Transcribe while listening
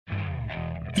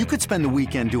You could spend the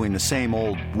weekend doing the same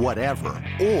old whatever,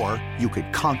 or you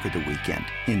could conquer the weekend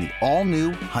in the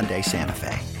all-new Hyundai Santa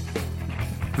Fe.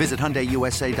 Visit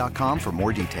HyundaiUSA.com for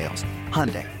more details.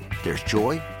 Hyundai, there's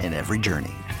joy in every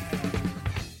journey.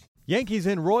 Yankees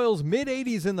and Royals,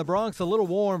 mid-80s in the Bronx, a little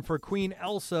warm for Queen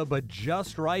Elsa, but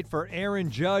just right for Aaron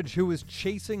Judge, who is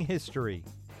chasing history.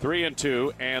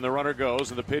 3-2, and the runner goes,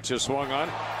 and the pitch is swung on.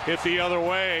 Hit the other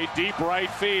way, deep right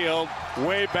field,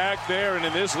 way back there, and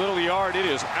in this little yard, it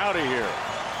is out of here.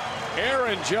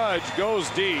 Aaron Judge goes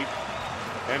deep,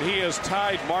 and he has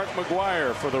tied Mark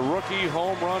McGwire for the rookie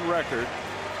home run record.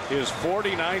 His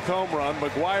 49th home run.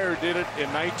 McGwire did it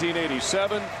in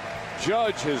 1987.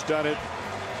 Judge has done it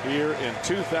here in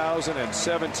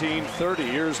 2017, 30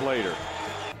 years later.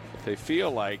 They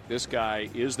feel like this guy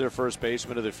is their first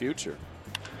baseman of the future.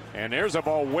 And there's a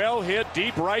ball well hit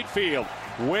deep right field.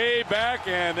 Way back,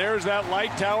 and there's that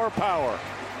light tower power.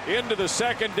 Into the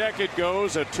second deck it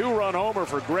goes. A two-run homer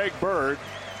for Greg Bird.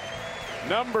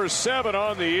 Number 7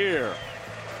 on the year.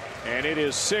 And it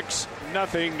is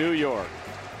 6-0 New York.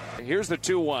 Here's the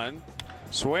 2-1.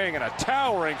 Swing and a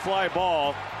towering fly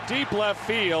ball. Deep left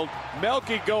field.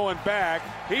 Melky going back.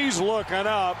 He's looking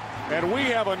up. And we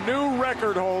have a new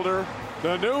record holder.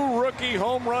 The new rookie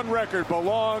home run record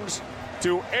belongs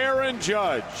to Aaron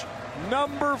Judge,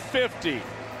 number 50.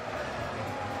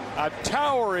 A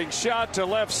towering shot to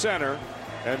left center,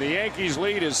 and the Yankees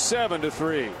lead is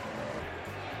 7-3.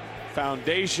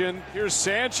 Foundation. Here's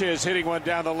Sanchez hitting one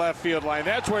down the left field line.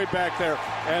 That's way back there,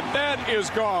 and that is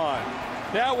gone.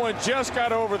 That one just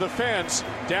got over the fence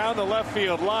down the left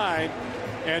field line,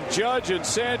 and Judge and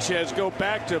Sanchez go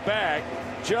back to back.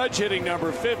 Judge hitting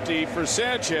number 50 for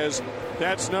Sanchez.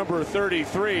 That's number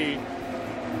 33.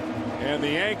 And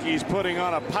the Yankees putting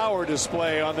on a power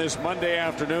display on this Monday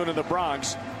afternoon in the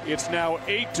Bronx. It's now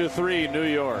 8-3 New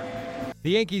York. The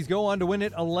Yankees go on to win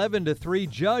it 11-3.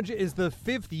 Judge is the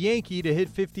 5th Yankee to hit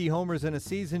 50 homers in a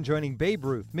season, joining Babe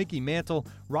Ruth, Mickey Mantle,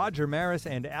 Roger Maris,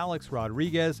 and Alex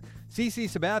Rodriguez. CC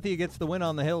Sabathia gets the win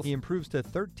on the hill. He improves to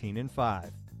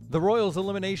 13-5. The Royals'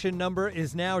 elimination number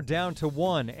is now down to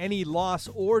 1. Any loss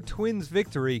or Twins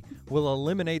victory will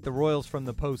eliminate the Royals from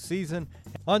the postseason.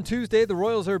 On Tuesday, the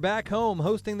Royals are back home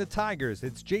hosting the Tigers.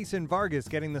 It's Jason Vargas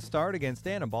getting the start against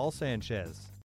Anibal Sanchez.